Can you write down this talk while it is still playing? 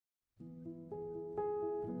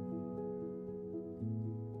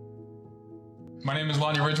My name is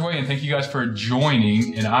Lonnie Ridgeway, and thank you guys for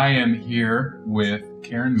joining. And I am here with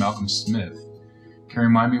Karen Malcolm Smith. Karen,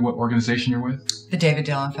 remind me what organization you're with? The David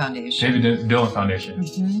Dillon Foundation. David Dillon Foundation.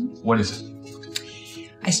 Mm-hmm. What is it?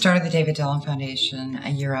 I started the David Dillon Foundation a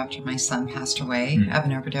year after my son passed away of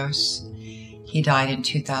an overdose. He died in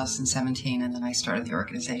 2017, and then I started the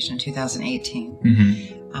organization in 2018.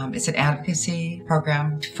 Mm-hmm. It's an advocacy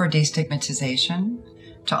program for destigmatization,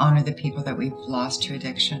 to honor the people that we've lost to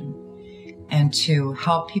addiction, and to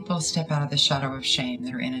help people step out of the shadow of shame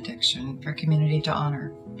that are in addiction, for a community to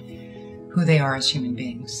honor who they are as human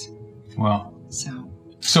beings. Wow.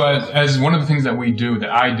 So as one of the things that we do, that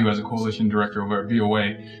I do as a coalition director over at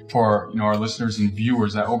VOA, for our listeners and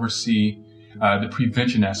viewers, I oversee the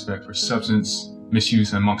prevention aspect for substance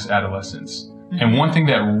misuse amongst adolescents. Mm-hmm. And one thing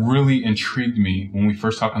that really intrigued me when we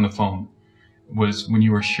first talked on the phone was when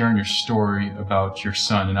you were sharing your story about your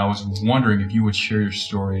son. And I was wondering if you would share your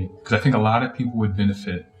story, because I think a lot of people would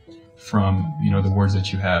benefit from, the words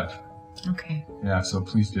that you have. Okay. Yeah, so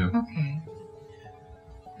please do. Okay.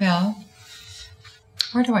 Well,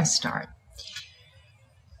 where do I start?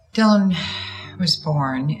 Dylan was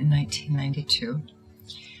born in 1992.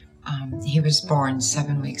 He was born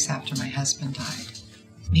 7 weeks after my husband died.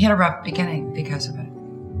 He had a rough beginning because of it.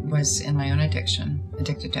 Was in my own addiction,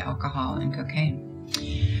 addicted to alcohol and cocaine.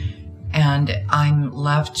 And I'm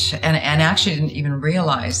left, and actually didn't even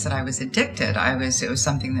realize that I was addicted. It was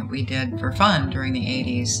something that we did for fun during the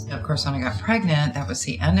 80s. Of course, when I got pregnant, that was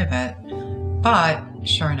the end of it. But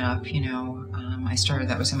sure enough,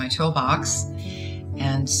 that was in my toolbox.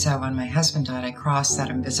 And so when my husband died, I crossed that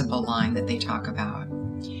invisible line that they talk about,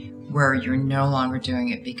 where you're no longer doing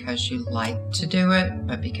it because you like to do it,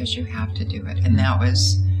 but because you have to do it. And that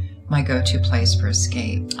was my go-to place for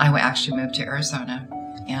escape. I actually moved to Arizona,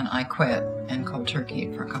 and I quit and cold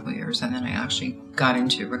turkeyed for a couple of years, and then I actually got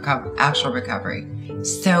into actual recovery.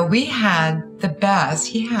 So we had the best.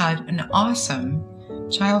 He had an awesome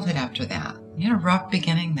childhood after that. He had a rough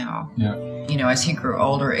beginning, though. Yeah. As he grew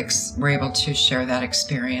older, we're able to share that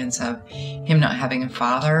experience of him not having a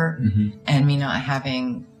father, and me not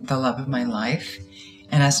having the love of my life,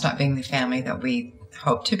 and us not being the family that we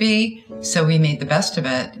hoped to be. So we made the best of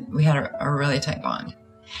it. We had a really tight bond.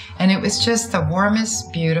 And it was just the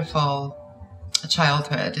warmest, beautiful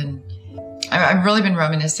childhood. And I've really been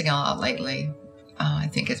reminiscing a lot lately. I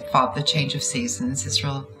think the change of seasons is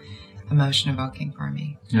real emotion evoking for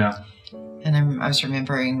me. Yeah. And I was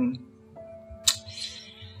remembering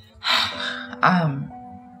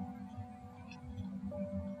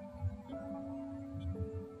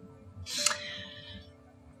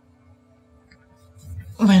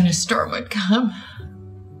when a storm would come,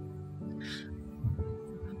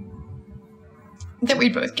 that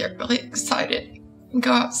we'd both get really excited and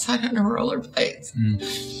go outside on our rollerblades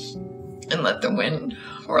and let the wind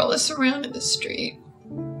whirl us around in the street.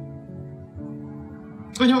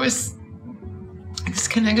 And it was this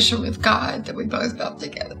connection with God that we both felt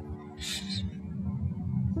together.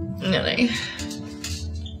 And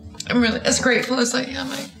I'm really, as grateful as I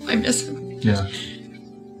am, I miss him. Yeah.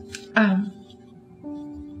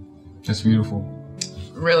 That's beautiful.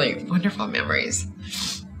 Really wonderful memories.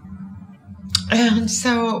 And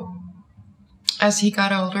so, as he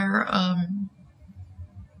got older,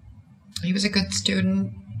 he was a good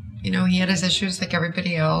student. He had his issues like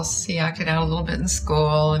everybody else. He acted out a little bit in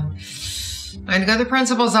school, and I had to go to the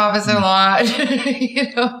principal's office a lot.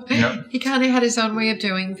 Yep. He kind of had his own way of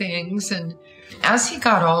doing things. And as he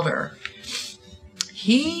got older,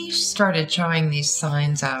 he started showing these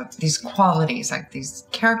signs of these qualities, like these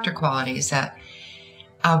character qualities that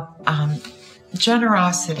of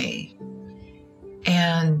generosity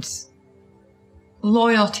and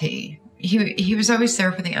loyalty. He was always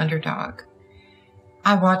there for the underdog.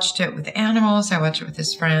 I watched it with animals. I watched it with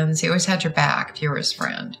his friends. He always had your back if you were his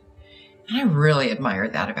friend. And I really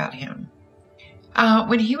admired that about him.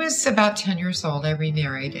 When he was about 10 years old, I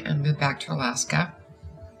remarried and moved back to Alaska.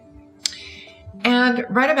 And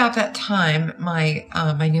right about that time, my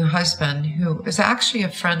new husband, who was actually a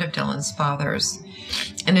friend of Dylan's father's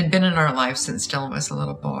and had been in our life since Dylan was a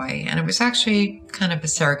little boy, and it was actually kind of a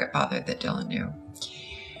surrogate father that Dylan knew.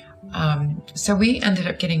 So we ended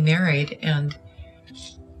up getting married, and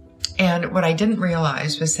what I didn't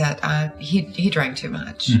realize was that he drank too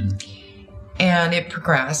much. And it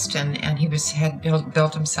progressed, and he had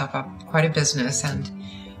built himself up quite a business, and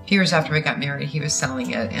a few years after we got married, he was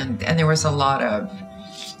selling it, and there was a lot of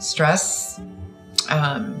stress,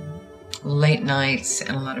 late nights,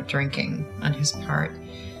 and a lot of drinking on his part.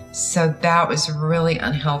 So that was really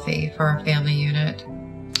unhealthy for our family unit.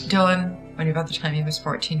 Dylan, when about the time he was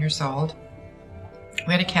 14 years old,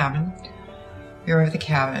 we had a cabin, we were at the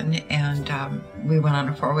cabin, and we went on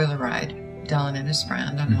a four-wheeler ride. Dylan and his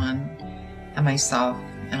friend on one, and myself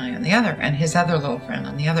and I on the other, and his other little friend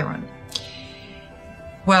on the other one.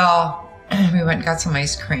 Well, we went and got some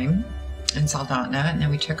ice cream in Saldana, and then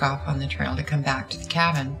we took off on the trail to come back to the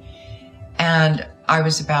cabin. And I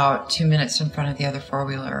was about 2 minutes in front of the other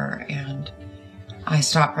four-wheeler, and I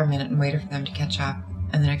stopped for a minute and waited for them to catch up.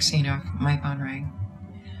 And the next thing you know, my phone rang.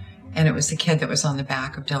 And it was the kid that was on the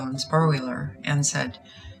back of Dylan's four-wheeler and said,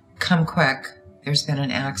 "Come quick, there's been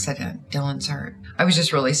an accident. Dylan's hurt." I was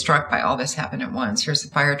just really struck by all this happened at once. Here's the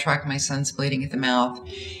fire truck, my son's bleeding at the mouth.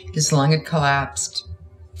 His lung had collapsed.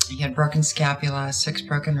 He had broken scapula, 6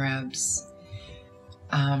 broken ribs,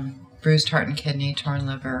 bruised heart and kidney, torn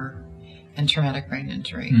liver, and traumatic brain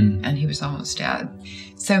injury. And he was almost dead.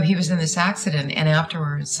 So he was in this accident, and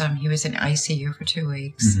afterwards he was in ICU for 2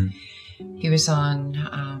 weeks. He was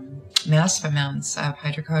on massive amounts of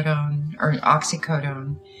hydrocodone or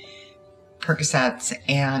oxycodone, Percocets,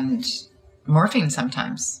 and morphine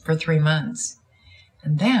sometimes for 3 months.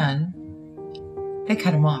 And then they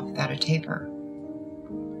cut him off without a taper.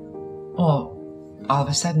 Well, all of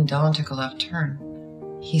a sudden, Dylan took a left turn.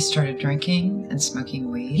 He started drinking and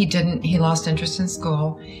smoking weed. He lost interest in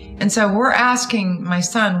school. And so we're asking my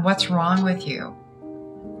son, "What's wrong with you?"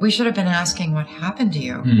 We should have been asking, "What happened to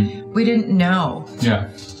you?" We didn't know. Yeah.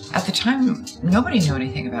 At the time, nobody knew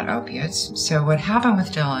anything about opiates. So what happened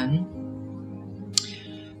with Dylan,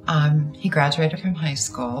 he graduated from high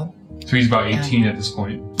school. So he's about 18 at this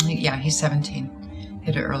point. Yeah, he's 17. He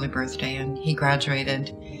had an early birthday, and he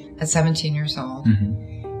graduated at 17 years old.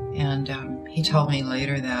 And he told me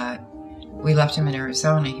later that we left him in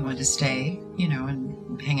Arizona. He wanted to stay,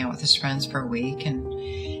 and hang out with his friends for a week. And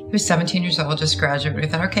he was 17 years old, just graduated. We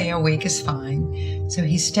thought, okay, a week is fine. So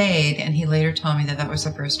he stayed, and he later told me that that was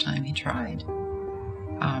the first time he tried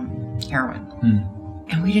heroin.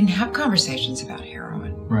 And we didn't have conversations about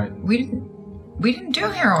heroin. Right. We didn't do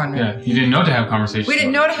heroin. Yeah, you didn't know to have conversations. We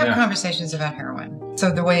didn't know to have conversations about heroin.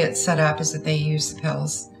 So the way it's set up is that they use the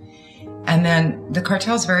pills. And then the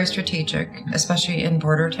cartel's very strategic, especially in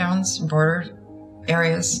border towns, border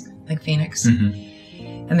areas like Phoenix.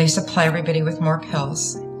 And they supply everybody with more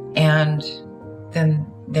pills, and then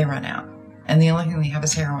they run out. And the only thing they have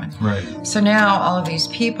is heroin. Right. So now all these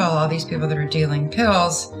people that are dealing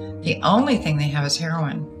pills, the only thing they have is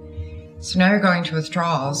heroin. So now you're going to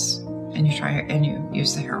withdrawals, and you try and you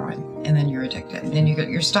use the heroin, and then you're addicted, and then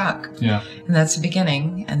you're stuck. Yeah. And that's the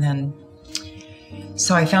beginning. And then,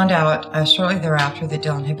 so I found out shortly thereafter that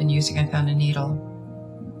Dylan had been using. I found a needle,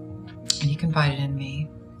 and he confided in me.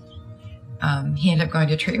 He ended up going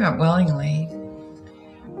to treatment willingly,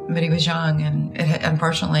 but he was young, and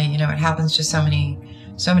unfortunately, it happens to so many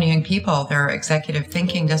young people. Their executive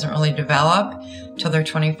thinking doesn't really develop till they're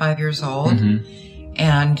 25 years old.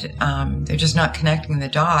 And they're just not connecting the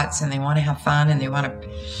dots, and they want to have fun, and they want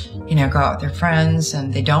to, go out with their friends,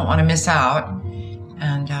 and they don't want to miss out.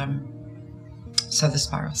 And so the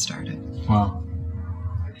spiral started. Wow.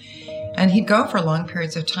 And he'd go for long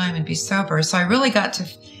periods of time and be sober. So I really got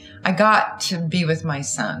to be with my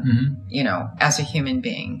son, as a human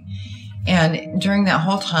being. And during that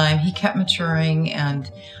whole time, he kept maturing, and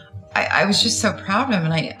I was just so proud of him.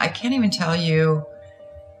 And I can't even tell you,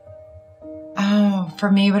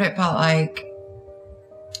 for me, what it felt like,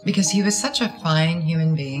 because he was such a fine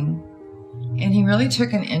human being, and he really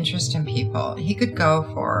took an interest in people. He could go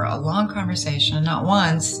for a long conversation, and not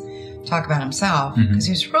once talk about himself, because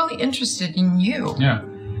he was really interested in you. Yeah.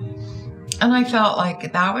 And I felt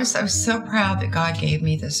like I was so proud that God gave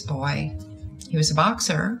me this boy. He was a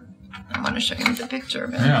boxer. I want to show you the picture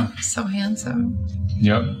of him. Yeah. So handsome.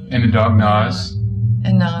 Yep. And the dog Nas.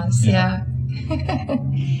 And Nas, yeah.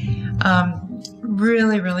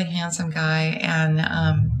 Really, really handsome guy, and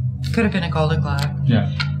could have been a Golden Glove.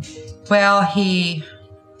 Yeah. Well, he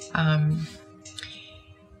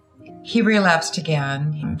relapsed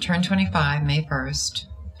again. He turned 25 May 1st,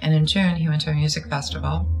 and in June he went to a music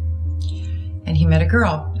festival, and he met a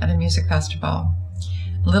girl at a music festival.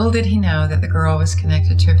 Little did he know that the girl was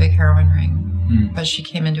connected to a big heroin ring, but she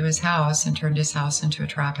came into his house and turned his house into a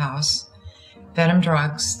trap house, fed him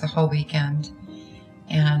drugs the whole weekend.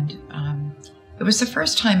 And it was the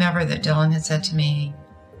first time ever that Dylan had said to me,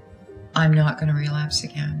 "I'm not going to relapse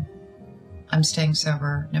again. I'm staying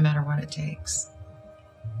sober no matter what it takes."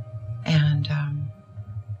 And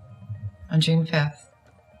on June 5th,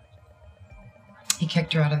 he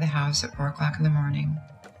kicked her out of the house at 4 o'clock in the morning.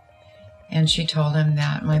 And she told him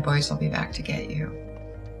that my boys will be back to get you.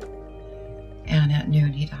 And at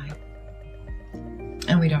noon, he died.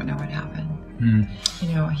 And we don't know what happened.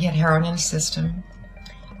 He had heroin in his system.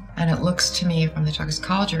 And it looks to me from the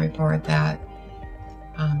toxicology report that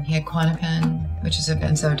he had Klonopin, which is a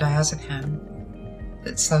benzodiazepine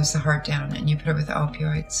that slows the heart down, and you put it with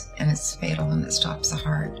opioids, and it's fatal and it stops the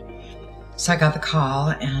heart. So I got the call,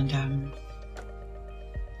 and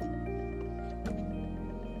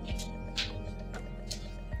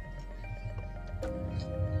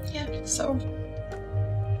yeah, so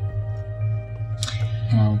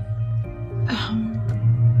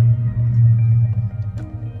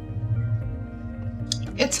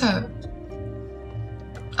it's a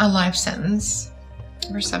life sentence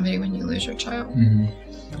for somebody when you lose your child.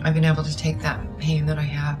 Mm-hmm. I've been able to take that pain that I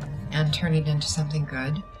have and turn it into something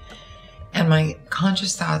good. And my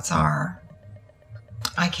conscious thoughts are,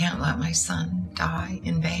 I can't let my son die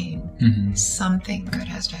in vain. Mm-hmm. Something good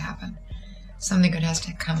has to happen. Something good has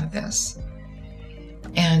to come of this.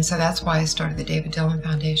 And so that's why I started the David Dillon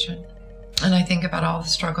Foundation. And I think about all the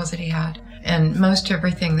struggles that he had. And most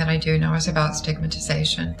everything that I do now is about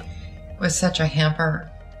stigmatization. It was such a hamper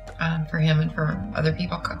for him and for other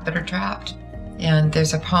people that are trapped. And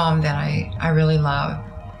there's a poem that I really love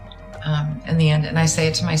in the end, and I say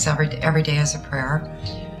it to myself every day as a prayer.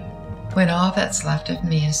 When all that's left of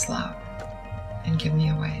me is love, and give me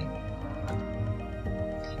away.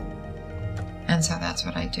 And so that's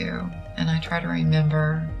what I do. And I try to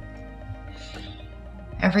remember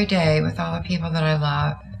every day with all the people that I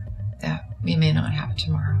love that we may not have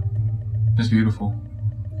tomorrow. That's beautiful.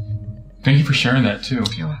 Thank you for sharing that too.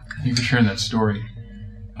 You're welcome. Thank you for sharing that story.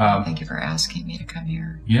 Thank you for asking me to come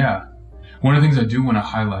here. Yeah. One of the things I do want to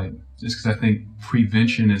highlight is because I think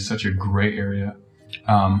prevention is such a gray area.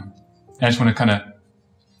 I just want to kind of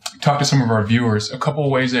talk to some of our viewers, a couple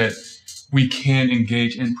of ways that we can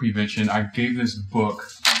engage in prevention. I gave this book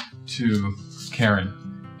to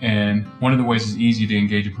Karen, and one of the ways it's easy to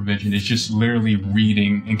engage in prevention is just literally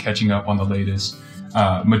reading and catching up on the latest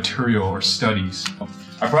material or studies.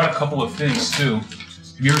 I brought a couple of things too.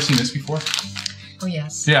 Have you ever seen this before? Oh,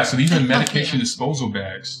 yes. Yeah, so these are medication disposal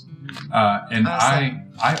bags. And awesome.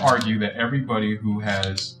 I argue that everybody who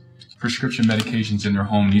has prescription medications in their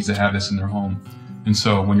home needs to have this in their home. And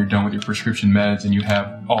so when you're done with your prescription meds and you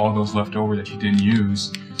have all those left over that you didn't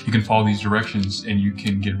use, you can follow these directions and you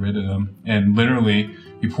can get rid of them. And literally,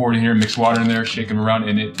 you pour it in here, mix water in there, shake them around,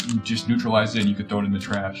 and it just neutralizes it, and you can throw it in the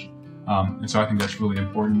trash. And so I think that's really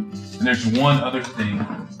important. And there's one other thing,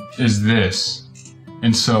 is this.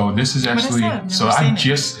 And so this is actually, so I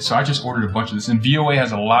just ordered a bunch of this, and VOA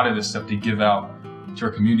has a lot of this stuff to give out to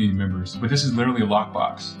our community members, but this is literally a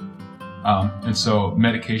lockbox. And so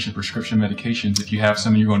prescription medications, if you have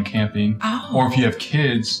some and you're going camping, or if you have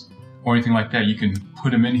kids or anything like that, you can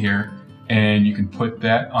put them in here and you can put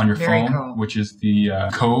that on your phone, which is the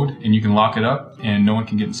code, and you can lock it up and no one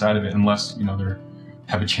can get inside of it unless, you know, they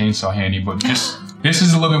have a chainsaw handy. But just, this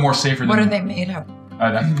is a little bit more safer. What are they made of?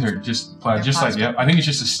 I think they're just like, yeah, I think it's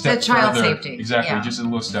just a step further. Child safety. Exactly, yeah. Just a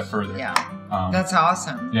little step further. Yeah, that's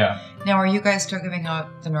awesome. Yeah. Now, are you guys still giving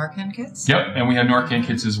out the Narcan kits? Yep, and we have Narcan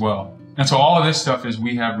kits as well. And so all of this stuff is,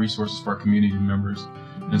 we have resources for our community members.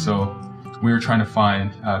 And so we were trying to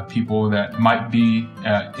find people that might be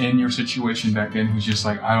in your situation back then who's just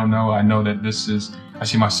like, I don't know, I know that I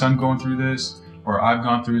see my son going through this, or I've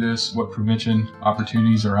gone through this, what prevention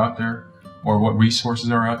opportunities are out there, or what resources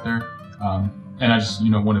are out there. And I just,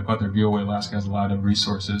 want to put there, VOA Alaska has a lot of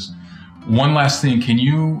resources. One last thing, can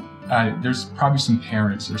you, there's probably some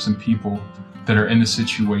parents or some people that are in the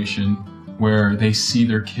situation where they see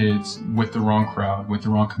their kids with the wrong crowd, with the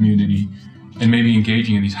wrong community, and maybe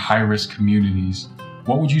engaging in these high-risk communities.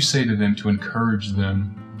 What would you say to them to encourage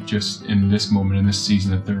them just in this moment, in this season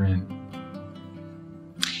that they're in?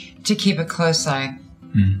 To keep a close eye.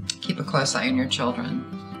 Keep a close eye on your children.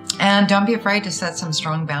 And don't be afraid to set some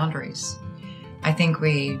strong boundaries. I think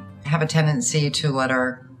we have a tendency to let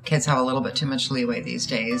our kids have a little bit too much leeway these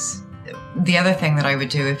days. The other thing that I would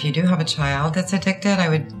do, if you do have a child that's addicted, I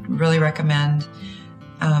would really recommend,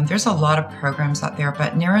 there's a lot of programs out there,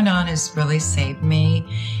 but Naranon has really saved me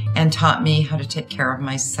and taught me how to take care of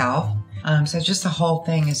myself. So just the whole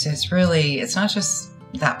thing is just really, it's not just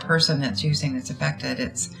that person that's using that's affected,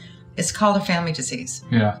 it's called a family disease.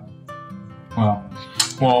 Yeah.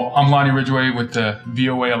 Well, I'm Lonnie Ridgeway with the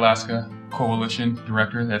VOA Alaska Coalition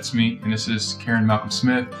Director. That's me. And this is Karen Malcolm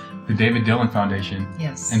Smith, the David Dillon Foundation.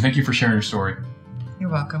 Yes. And thank you for sharing your story. You're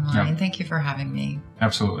welcome, Lonnie. And thank you for having me.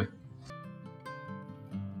 Absolutely.